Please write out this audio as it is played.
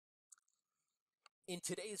In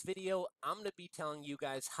today's video, I'm going to be telling you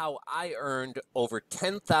guys how I earned over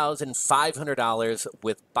 $10,500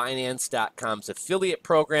 with Binance.com's affiliate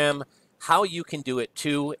program, how you can do it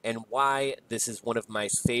too, and why this is one of my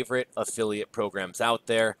favorite affiliate programs out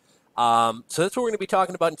there. So that's what we're going to be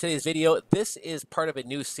talking about in today's video. This is part of a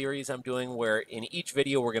new series I'm doing where in each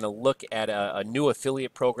video we're going to look at a new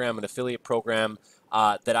affiliate program, an affiliate program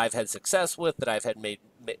that I've had success with, that I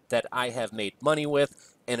have made money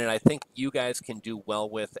with, and I think you guys can do well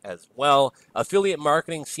with as well. Affiliate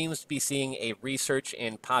marketing seems to be seeing a resurgence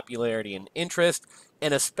in popularity and interest,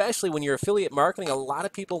 and especially when you're affiliate marketing, a lot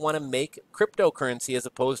of people want to make cryptocurrency as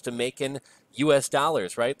opposed to making US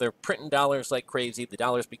dollars, right? They're printing dollars like crazy. The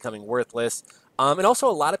dollar's becoming worthless. And also,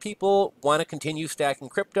 a lot of people want to continue stacking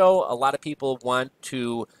crypto. A lot of people want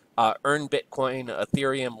to earn Bitcoin,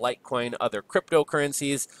 Ethereum, Litecoin, other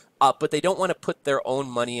cryptocurrencies, but they don't want to put their own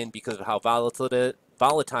money in because of how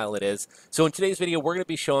volatile it is. So in today's video, we're going to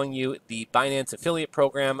be showing you the Binance affiliate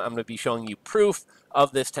program. I'm going to be showing you proof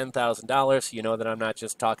of this $10,000 so you know that I'm not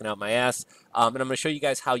just talking out my ass. And I'm going to show you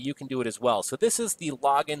guys how you can do it as well. So this is the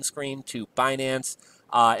login screen to Binance.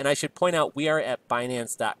 And I should point out we are at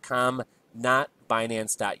Binance.com, not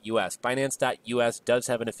Binance.us. Binance.us does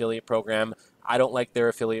have an affiliate program. I don't like their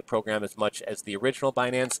affiliate program as much as the original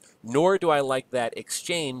Binance, nor do I like that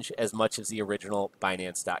exchange as much as the original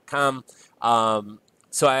Binance.com.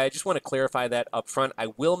 So I just want to clarify that up front. I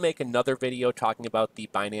will make another video talking about the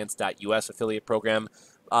Binance.us affiliate program.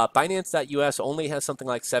 Binance.us only has something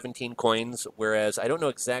like 17 coins, whereas I don't know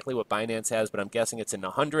exactly what Binance has, but I'm guessing it's in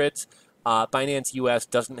the hundreds. Binance US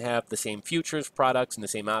doesn't have the same futures products and the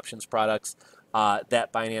same options products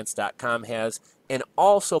that Binance.com has. And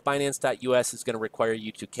also, Binance.us is going to require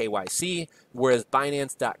you to KYC, whereas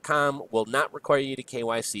Binance.com will not require you to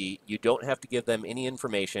KYC. You don't have to give them any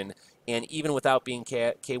information. And even without being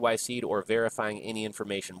KYC'd or verifying any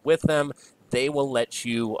information with them, they will let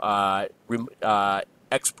you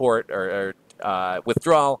export or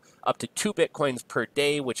withdrawal up to 2 Bitcoins per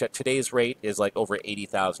day, which at today's rate is like over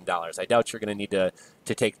 $80,000. I doubt you're going to need to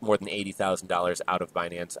take more than $80,000 out of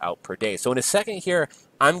Binance out per day. So in a second here,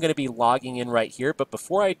 I'm going to be logging in right here. But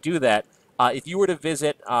before I do that, if you were to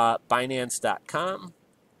visit Binance.com,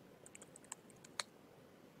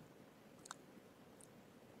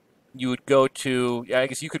 you would go to, I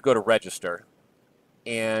guess you could go to register.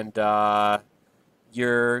 And I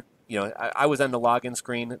was on the login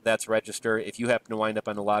screen. That's register. If you happen to wind up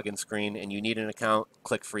on the login screen and you need an account,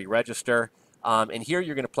 click free register. And here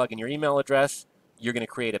you're going to plug in your email address. You're going to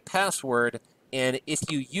create a password. And if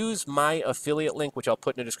you use my affiliate link, which I'll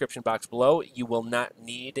put in the description box below, you will not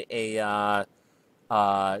need to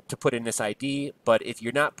put in this ID. But if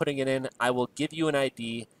you're not putting it in, I will give you an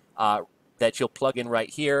ID that you'll plug in right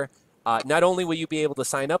here. Not only will you be able to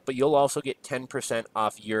sign up, but you'll also get 10%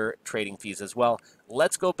 off your trading fees as well.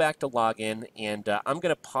 Let's go back to login, and I'm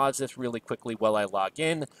going to pause this really quickly while I log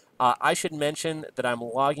in. I should mention that I'm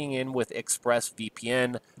logging in with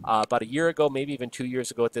ExpressVPN. About a year ago, maybe even 2 years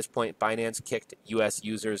ago at this point, Binance kicked US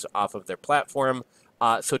users off of their platform.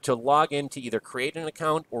 So to log in to either create an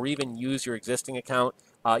account or even use your existing account,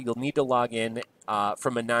 you'll need to log in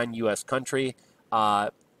from a non-US country.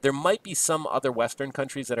 There might be some other Western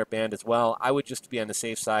countries that are banned as well. I would just be on the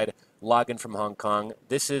safe side, log in from Hong Kong.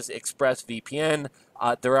 This is ExpressVPN.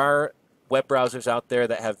 There are web browsers out there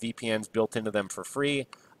that have VPNs built into them for free.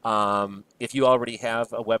 If you already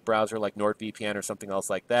have a web browser like NordVPN or something else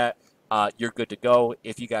like that, you're good to go.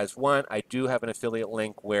 If you guys want, I do have an affiliate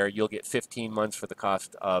link where you'll get 15 months for the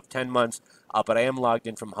cost of 10 months, but I am logged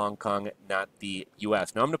in from Hong Kong, not the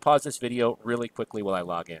US. Now I'm going to pause this video really quickly while I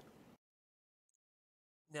log in.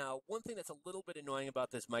 Now, one thing that's a little bit annoying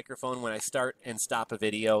about this microphone, when I start and stop a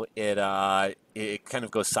video, it kind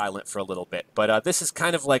of goes silent for a little bit. But this is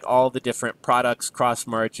kind of like all the different products, cross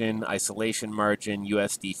margin, isolation margin,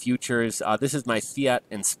 USD futures. This is my fiat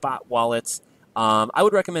and spot wallets. I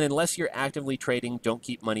would recommend, unless you're actively trading, don't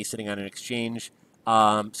keep money sitting on an exchange.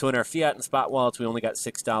 So in our fiat and spot wallets, we only got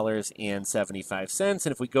 $6.75.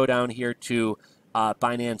 And if we go down here to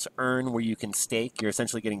Binance Earn, where you can stake, you're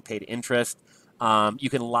essentially getting paid interest. You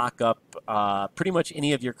can lock up pretty much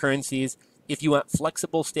any of your currencies. If you want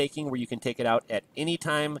flexible staking, where you can take it out at any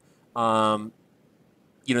time, that's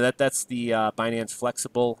the Binance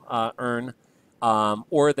Flexible Earn.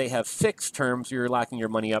 or they have fixed terms. You're locking your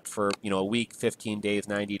money up for a week, 15 days,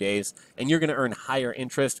 90 days, and you're going to earn higher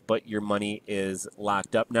interest, but your money is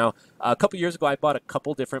locked up. Now, a couple years ago, I bought a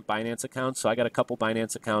couple different Binance accounts, so I got a couple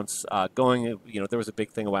Binance accounts going. There was a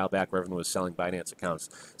big thing a while back where everyone was selling Binance accounts,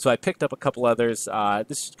 so I picked up a couple others.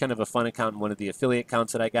 This is kind of a fun account, one of the affiliate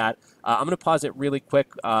accounts that I got. I'm going to pause it really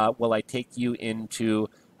quick while I take you into.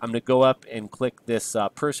 I'm going to go up and click this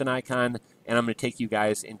person icon, and I'm going to take you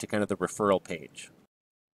guys into kind of the referral page.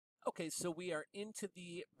 Okay, so we are into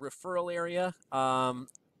the referral area.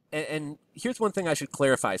 And here's one thing I should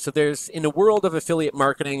clarify. So there's, in the world of affiliate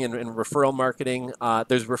marketing and referral marketing,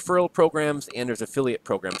 there's referral programs and there's affiliate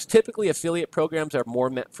programs. Typically, affiliate programs are more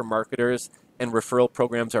meant for marketers and referral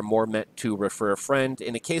programs are more meant to refer a friend.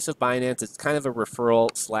 In the case of Binance, it's kind of a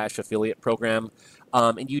referral/affiliate program.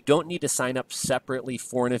 And you don't need to sign up separately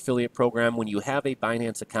for an affiliate program. When you have a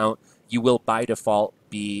Binance account, you will by default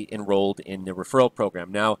be enrolled in the referral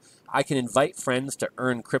program. Now, I can invite friends to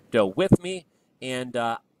earn crypto with me, and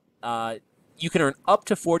you can earn up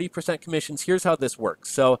to 40% commissions. Here's how this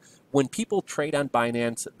works. So when people trade on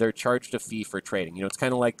Binance, they're charged a fee for trading. It's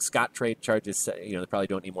kind of like Scottrade charges, they probably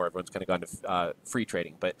don't anymore. Everyone's kind of gone to free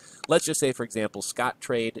trading. But let's just say, for example,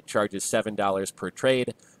 Scottrade charges $7 per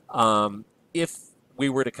trade. If we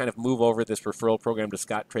were to kind of move over this referral program to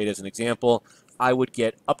Scottrade as an example, I would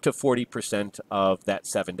get up to 40% of that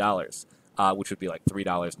 $7, which would be like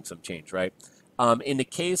 $3 and some change, right? In the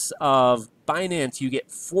case of Binance, you get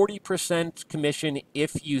 40% commission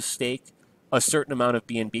if you stake a certain amount of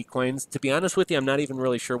BNB coins. To be honest with you, I'm not even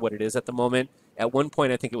really sure what it is at the moment. At one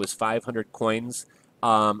point, I think it was 500 coins.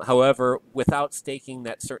 However, without staking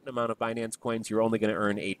that certain amount of Binance coins, you're only going to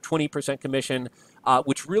earn a 20% commission,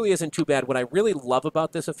 which really isn't too bad. What I really love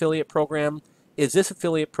about this affiliate program is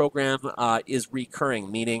is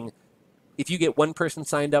recurring, meaning if you get one person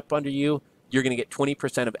signed up under you, you're going to get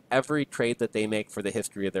 20% of every trade that they make for the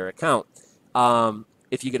history of their account.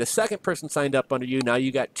 If you get a second person signed up under you, now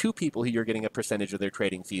you got two people who you're getting a percentage of their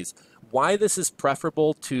trading fees. Why this is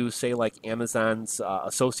preferable to, say, like Amazon's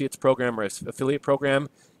Associates program or affiliate program,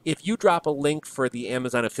 if you drop a link for the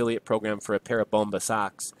Amazon affiliate program for a pair of Bomba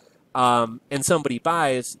socks and somebody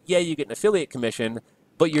buys, yeah, you get an affiliate commission,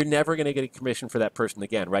 but you're never going to get a commission for that person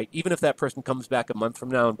again, right? Even if that person comes back a month from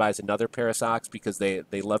now and buys another pair of socks because they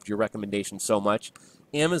loved your recommendation so much,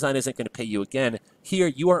 Amazon isn't going to pay you again. Here,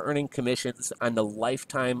 you are earning commissions on the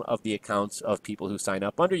lifetime of the accounts of people who sign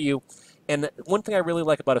up under you. And one thing I really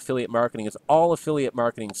like about affiliate marketing is all affiliate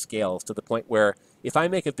marketing scales to the point where if I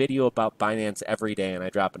make a video about Binance every day and I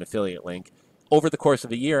drop an affiliate link, over the course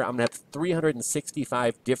of a year, I'm going to have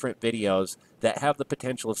 365 different videos that have the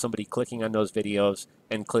potential of somebody clicking on those videos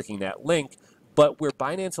and clicking that link. But where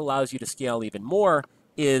Binance allows you to scale even more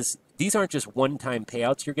is these aren't just one-time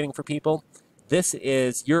payouts you're getting for people. This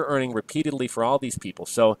is you're earning repeatedly for all these people.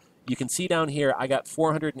 So you can see down here, I got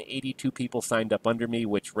 482 people signed up under me,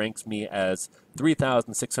 which ranks me as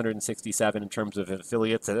 3,667 in terms of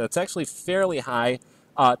affiliates. That's actually fairly high.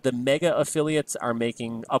 The mega affiliates are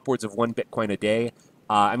making upwards of 1 Bitcoin a day.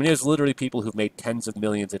 I mean, there's literally people who've made tens of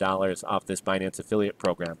millions of dollars off this Binance affiliate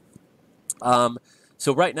program.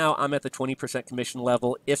 So right now, I'm at the 20% commission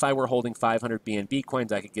level. If I were holding 500 BNB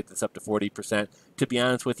coins, I could get this up to 40%. To be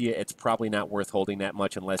honest with you, it's probably not worth holding that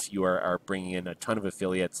much unless you are bringing in a ton of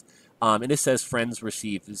affiliates. And this says friends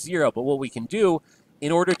receive 0. But what we can do,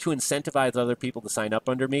 in order to incentivize other people to sign up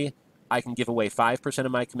under me, I can give away 5%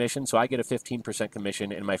 of my commission, so I get a 15%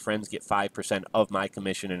 commission, and my friends get 5% of my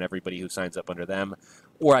commission and everybody who signs up under them.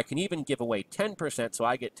 Or I can even give away 10%, so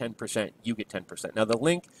I get 10%, you get 10%. Now, the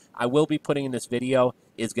link I will be putting in this video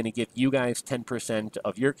is going to give you guys 10%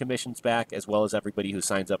 of your commissions back, as well as everybody who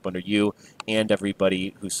signs up under you and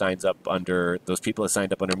everybody who signs up under those people that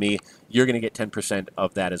signed up under me. You're going to get 10%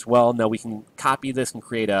 of that as well. Now, we can copy this and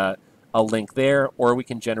create a link there, or we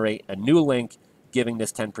can generate a new link giving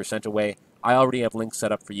this 10% away. I already have links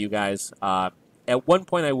set up for you guys. At one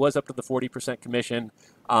point, I was up to the 40% commission.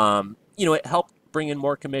 It helped bring in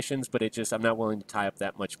more commissions, but I'm not willing to tie up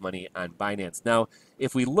that much money on Binance. Now,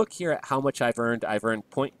 if we look here at how much I've earned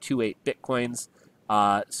 0.28 Bitcoins.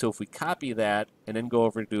 So if we copy that and then go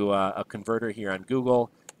over to a converter here on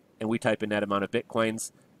Google, and we type in that amount of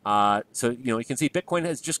Bitcoins, you can see Bitcoin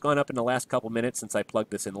has just gone up in the last couple minutes since I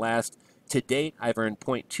plugged this in last. To date, I've earned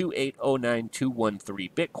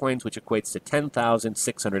 0.2809213 Bitcoins, which equates to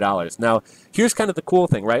 $10,600. Now, here's kind of the cool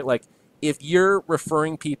thing, right? Like, if you're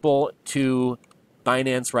referring people to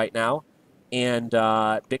Binance right now, and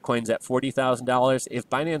Bitcoin's at $40,000, if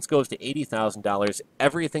Binance goes to $80,000,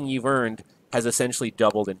 everything you've earned has essentially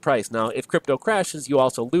doubled in price. Now, if crypto crashes, you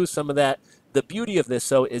also lose some of that, The beauty of this,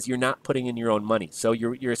 though, is you're not putting in your own money. So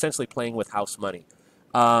you're essentially playing with house money.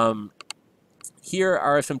 Here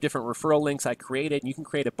are some different referral links I created. You can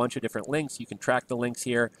create a bunch of different links. You can track the links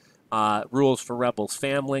here. Rules for Rebels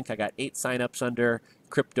fam link, I got 8 signups under.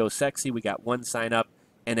 Crypto Sexy, we got 1 sign up.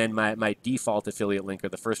 And then my default affiliate link, or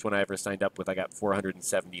the first one I ever signed up with, I got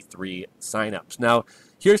 473 signups. Now,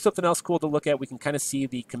 here's something else cool to look at. We can kind of see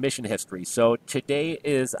the commission history. So today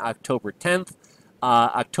is October 10th.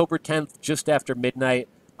 October 10th, just after midnight,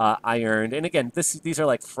 I earned, and again, these are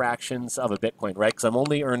like fractions of a Bitcoin, right? Because I'm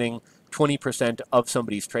only earning 20% of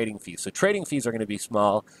somebody's trading fees. So trading fees are going to be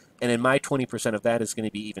small, and then my 20% of that is going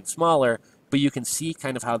to be even smaller, but you can see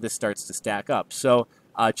kind of how this starts to stack up. So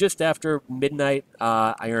just after midnight,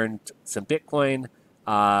 I earned some Bitcoin.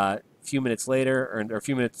 A few minutes later, or a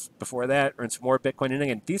few minutes before that, earned some more Bitcoin. And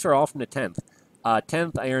again, these are all from the 10th.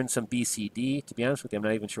 10th, I earned some BCD. To be honest with you, I'm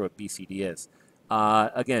not even sure what BCD is.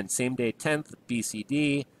 Again, same day, 10th,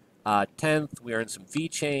 BCD. 10th, we earned some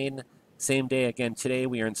VeChain. Same day, again, today,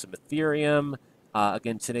 we earned some Ethereum.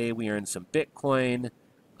 Again, today, we earned some Bitcoin.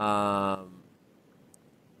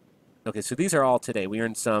 Okay, so these are all today. We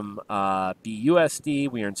earned some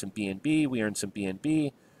BUSD. We earned some BNB. We earned some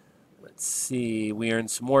BNB. Let's see. We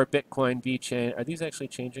earned some more Bitcoin, VeChain. Are these actually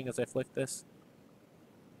changing as I flick this?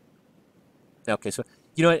 Okay, so,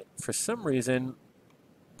 you know what? For some reason,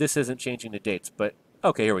 this isn't changing the dates, but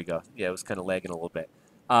okay, here we go. Yeah, it was kind of lagging a little bit.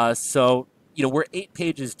 So, you know, we're 8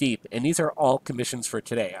 pages deep, and these are all commissions for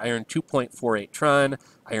today. I earned 2.48 Tron.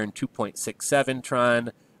 I earned 2.67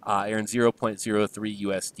 Tron. I earned 0.03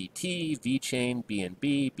 USDT, VeChain,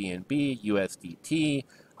 BNB, USDT,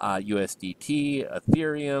 USDT,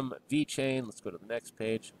 Ethereum, VeChain. Let's go to the next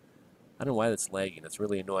page. I don't know why that's lagging. It's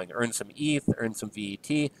really annoying. Earn some ETH, earn some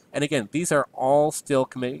VET. And again, these are all still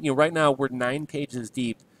committed. You know, right now we're 9 pages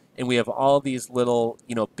deep, and we have all these little,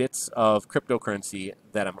 you know, bits of cryptocurrency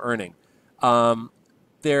that I'm earning.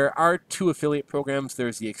 There are 2 affiliate programs.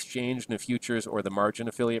 There's the exchange and the futures, or the margin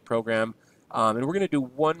affiliate program. And we're going to do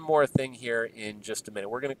one more thing here in just a minute.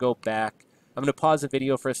 We're going to go back. I'm going to pause the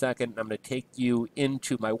video for a second. I'm going to take you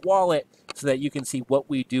into my wallet so that you can see what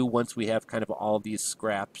we do once we have kind of all these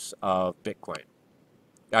scraps of Bitcoin.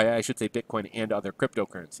 I should say Bitcoin and other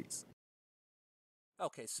cryptocurrencies.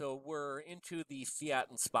 Okay, so we're into the fiat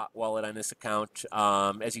and spot wallet on this account.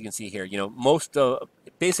 As you can see here, you know,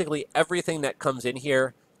 basically everything that comes in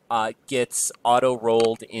here gets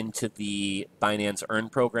auto-rolled into the Binance Earn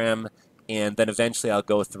program. And then eventually I'll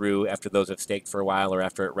go through, after those have staked for a while, or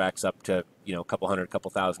after it racks up to, you know, a couple hundred, couple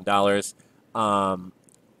 $1,000s,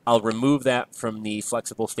 I'll remove that from the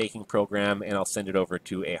flexible staking program, and I'll send it over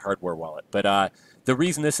to a hardware wallet. But the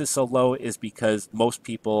reason this is so low is because most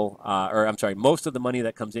people, most of the money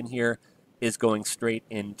that comes in here is going straight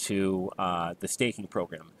into the staking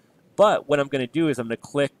program. But what I'm going to do is I'm going to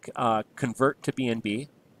click Convert to BNB.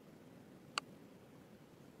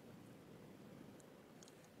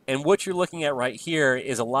 And what you're looking at right here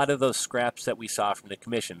is a lot of those scraps that we saw from the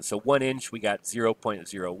commission. So 1 inch, we got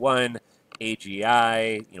 0.01,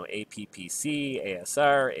 AGI, you know, APPC,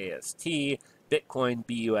 ASR, AST, Bitcoin,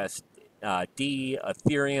 BUSD,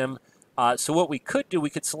 Ethereum. So what we could do, we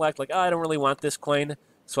could select like, oh, I don't really want this coin.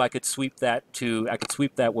 So I could sweep that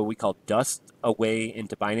what we call dust away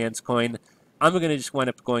into Binance Coin. I'm going to just wind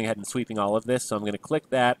up going ahead and sweeping all of this. So I'm going to click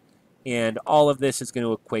that. And all of this is going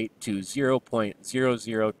to equate to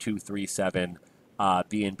 0.00237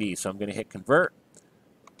 BNB. So I'm going to hit convert.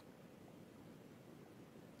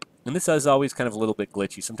 And this is always kind of a little bit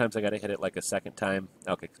glitchy. Sometimes I got to hit it like a second time.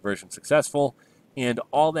 Okay, conversion successful. And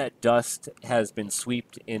all that dust has been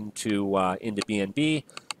swept into BNB.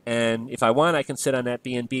 And if I want, I can sit on that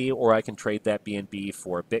BNB, or I can trade that BNB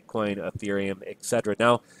for Bitcoin, Ethereum, etc.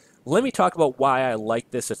 Now, let me talk about why I like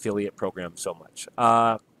this affiliate program so much.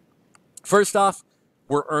 First off,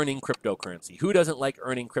 we're earning cryptocurrency. Who doesn't like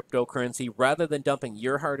earning cryptocurrency? Rather than dumping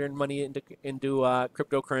your hard-earned money into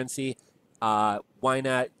cryptocurrency, why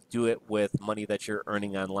not do it with money that you're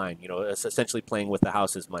earning online? You know, it's essentially playing with the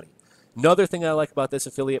house's money. Another thing I like about this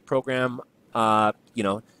affiliate program, you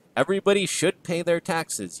know, everybody should pay their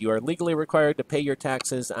taxes. You are legally required to pay your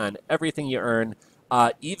taxes on everything you earn.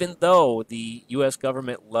 Even though the U.S.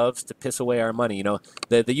 government loves to piss away our money. You know,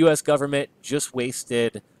 the U.S. government just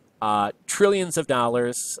wasted trillions of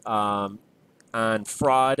dollars on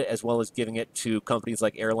fraud, as well as giving it to companies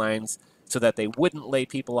like airlines so that they wouldn't lay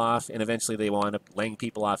people off, and eventually they wound up laying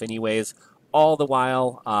people off anyways. All the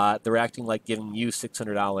while, they're acting like giving you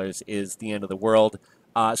 $600 is the end of the world.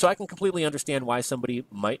 So I can completely understand why somebody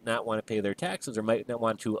might not want to pay their taxes or might not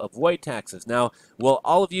want to avoid taxes. Now, while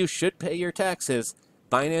all of you should pay your taxes,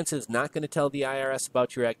 Binance is not going to tell the IRS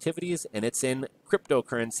about your activities, and it's in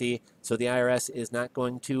cryptocurrency, so the IRS is not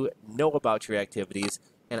going to know about your activities,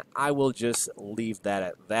 and I will just leave that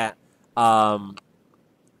at that. Binance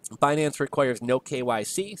requires no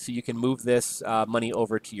KYC, so you can move this money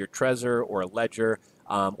over to your Trezor or Ledger,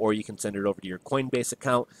 or you can send it over to your Coinbase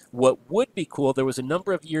account. What would be cool, there was a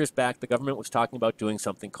number of years back, the government was talking about doing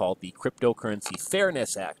something called the Cryptocurrency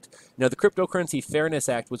Fairness Act. Now, the Cryptocurrency Fairness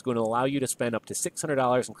Act was going to allow you to spend up to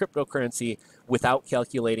 $600 in cryptocurrency without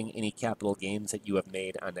calculating any capital gains that you have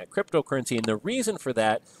made on that cryptocurrency. And the reason for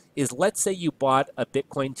that is, let's say you bought a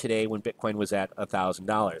Bitcoin today when Bitcoin was at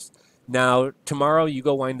 $1,000. Now, tomorrow you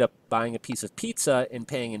go wind up buying a piece of pizza and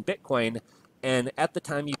paying in Bitcoin, and at the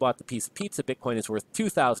time you bought the piece of pizza, Bitcoin is worth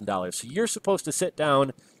 $2,000. So you're supposed to sit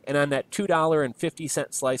down, and on that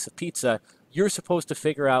 $2.50 slice of pizza, you're supposed to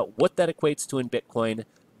figure out what that equates to in Bitcoin,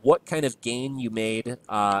 what kind of gain you made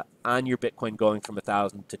on your Bitcoin going from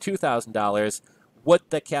 $1,000 to $2,000,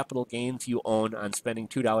 what the capital gains you own on spending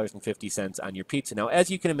 $2.50 on your pizza. Now,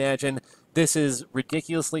 as you can imagine, this is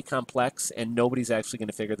ridiculously complex, and nobody's actually going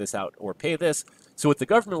to figure this out or pay this. So what the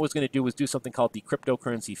government was going to do was do something called the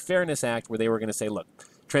Cryptocurrency Fairness Act, where they were going to say, look,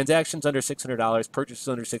 transactions under $600, purchases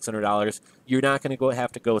under $600, you're not going to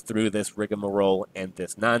have to go through this rigmarole and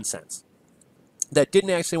this nonsense. That didn't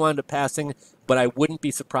actually wind up passing, but I wouldn't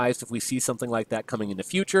be surprised if we see something like that coming in the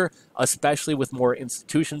future, especially with more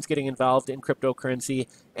institutions getting involved in cryptocurrency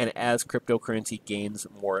and as cryptocurrency gains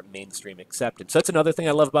more mainstream acceptance. So that's another thing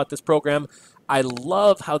I love about this program. I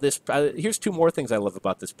love how this, here's two more things I love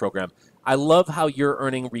about this program. I love how you're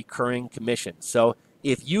earning recurring commissions. So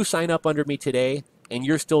if you sign up under me today and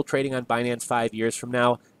you're still trading on Binance 5 years from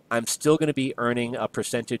now, I'm still going to be earning a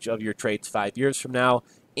percentage of your trades 5 years from now.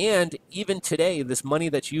 And even today, this money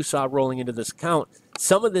that you saw rolling into this account,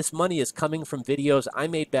 some of this money is coming from videos I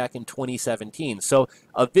made back in 2017. So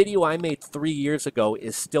a video I made 3 years ago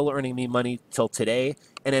is still earning me money till today.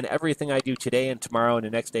 And then everything I do today and tomorrow and the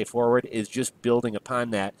next day forward is just building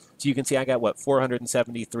upon that. So you can see I got, what,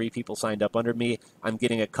 473 people signed up under me. I'm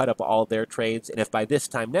getting a cut of all their trades. And if by this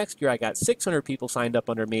time next year I got 600 people signed up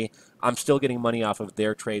under me, I'm still getting money off of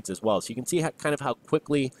their trades as well. So you can see kind of how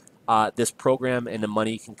quickly this program and the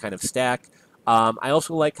money can kind of stack. I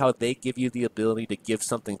also like how they give you the ability to give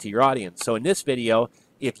something to your audience. So in this video,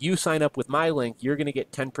 if you sign up with my link, you're going to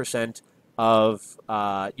get 10% of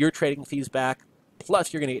your trading fees back,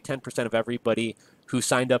 plus you're going to get 10% of everybody who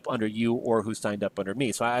signed up under you or who signed up under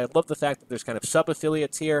me. So I love the fact that there's kind of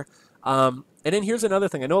sub-affiliates here. And then here's another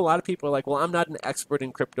thing. I know a lot of people are like, well, I'm not an expert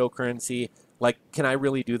in cryptocurrency. Like, can I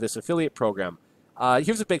really do this affiliate program?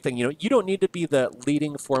 Here's a big thing. You don't need to be the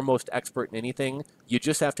leading, foremost expert in anything. You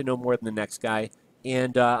just have to know more than the next guy.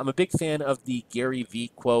 And I'm a big fan of the Gary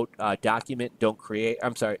V quote, document, don't create.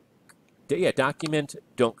 I'm sorry. Yeah, document,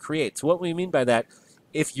 don't create. So what we mean by that,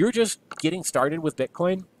 if you're just getting started with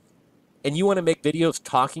Bitcoin and you want to make videos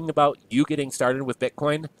talking about you getting started with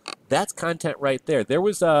Bitcoin, that's content right there. There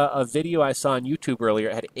was a video I saw on YouTube earlier.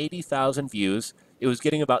 It had 80,000 views. It was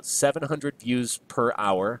getting about 700 views per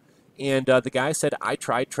hour. And the guy said, I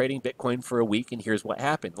tried trading Bitcoin for a week, and here's what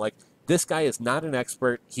happened. Like, this guy is not an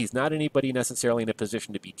expert. He's not anybody necessarily in a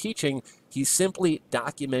position to be teaching. He's simply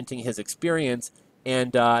documenting his experience,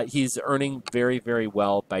 and he's earning very, very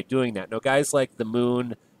well by doing that. Now, guys like The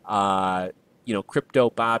Moon, Crypto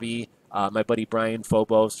Bobby, my buddy Brian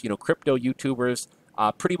Phobos, crypto YouTubers,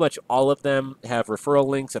 pretty much all of them have referral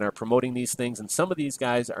links and are promoting these things, and some of these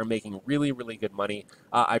guys are making really, really good money.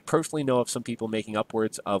 I personally know of some people making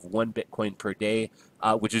upwards of 1 Bitcoin per day,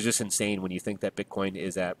 which is just insane when you think that Bitcoin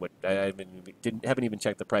is at, what, I haven't even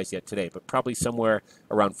checked the price yet today, but probably somewhere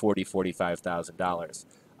around $40,000,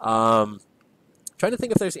 $45,000. Trying to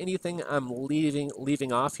think if there's anything I'm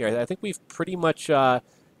leaving off here. I think we've pretty much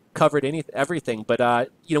covered everything, but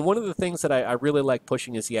one of the things that I really like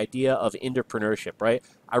pushing is the idea of entrepreneurship, right?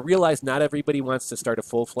 I realize not everybody wants to start a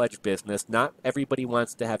full-fledged business, not everybody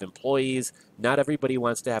wants to have employees, not everybody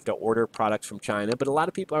wants to have to order products from China, but a lot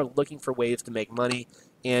of people are looking for ways to make money.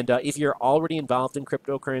 And if you're already involved in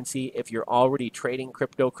cryptocurrency, if you're already trading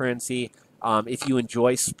cryptocurrency, if you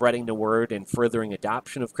enjoy spreading the word and furthering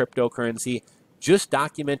adoption of cryptocurrency, just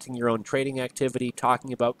documenting your own trading activity,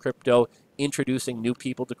 talking about crypto, introducing new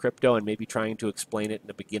people to crypto, and maybe trying to explain it in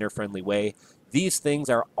a beginner-friendly way. These things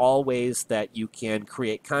are all ways that you can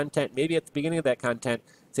create content. Maybe at the beginning of that content,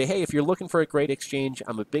 say, hey, if you're looking for a great exchange,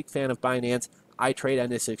 I'm a big fan of Binance. I trade on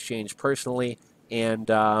this exchange personally, and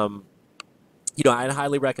I'd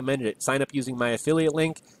highly recommend it. Sign up using my affiliate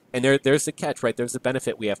link, and there's the catch, right? There's the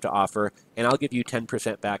benefit we have to offer, and I'll give you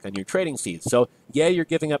 10% back on your trading fees. So, yeah, you're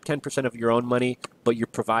giving up 10% of your own money, but you're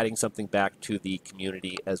providing something back to the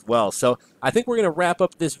community as well. So, I think we're going to wrap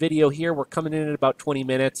up this video here. We're coming in at about 20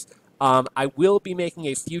 minutes. I will be making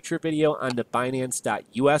a future video on the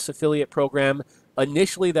Binance.us affiliate program.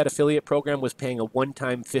 Initially, that affiliate program was paying a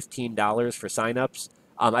one-time $15 for signups.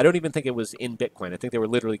 I don't even think it was in Bitcoin. I think they were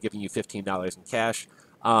literally giving you $15 in cash.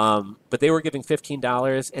 But they were giving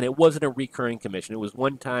 $15, and it wasn't a recurring commission. It was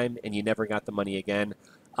one time, and you never got the money again.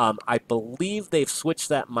 I believe they've switched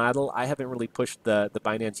that model. I haven't really pushed the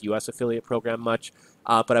Binance US affiliate program much,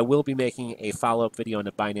 but I will be making a follow-up video on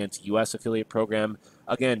the Binance US affiliate program.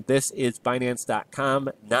 Again, this is Binance.com,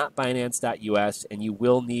 not Binance.us, and you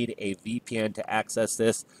will need a VPN to access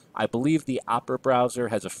this. I believe the Opera browser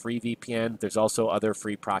has a free VPN. There's also other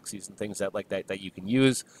free proxies and things that you can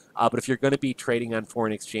use. But if you're going to be trading on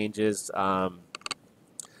foreign exchanges,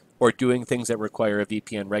 or doing things that require a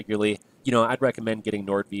VPN regularly, I'd recommend getting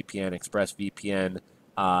NordVPN, ExpressVPN,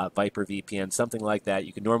 Viper VPN, something like that.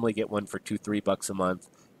 You can normally get one for $2-3 a month,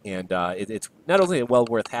 and it's not only well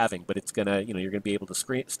worth having, but it's gonna, you're gonna be able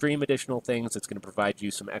to stream additional things. It's gonna provide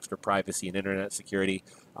you some extra privacy and internet security.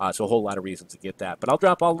 So a whole lot of reasons to get that. But I'll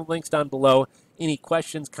drop all the links down below. Any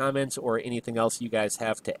questions, comments, or anything else you guys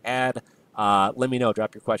have to add, let me know.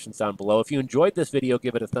 Drop your questions down below. If you enjoyed this video,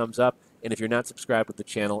 give it a thumbs up. And if you're not subscribed with the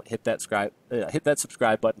channel, hit that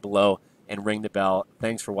subscribe button below and ring the bell.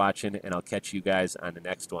 Thanks for watching, and I'll catch you guys on the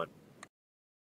next one.